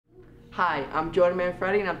Hi, I'm Jordan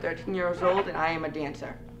Manfredi and I'm 13 years old and I am a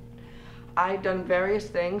dancer. I've done various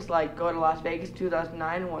things like go to Las Vegas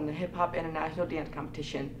 2009 and won the Hip Hop International Dance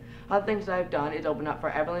Competition. Other things that I've done is open up for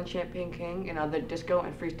Evelyn Champagne King and other disco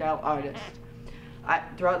and freestyle artists.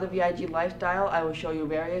 Throughout the V.I.G. lifestyle, I will show you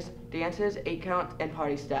various dances, 8 counts, and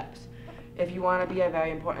party steps. If you want to be a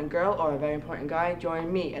very important girl or a very important guy,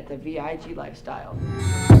 join me at the V.I.G. lifestyle.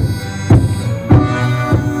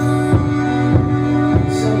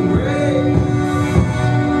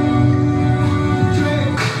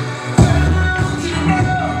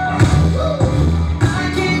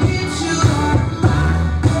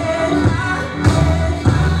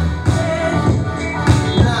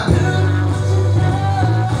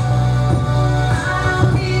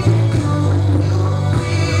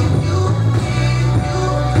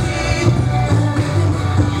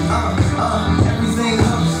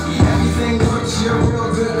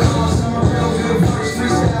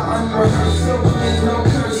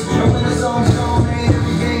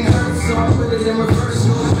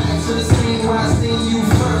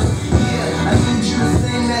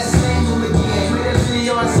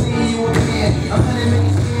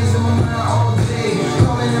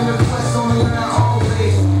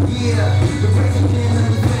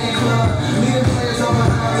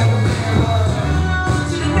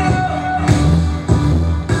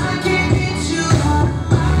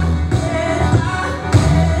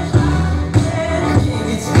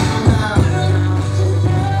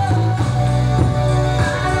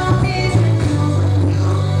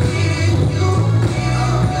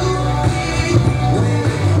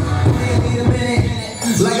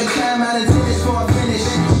 Like a time out of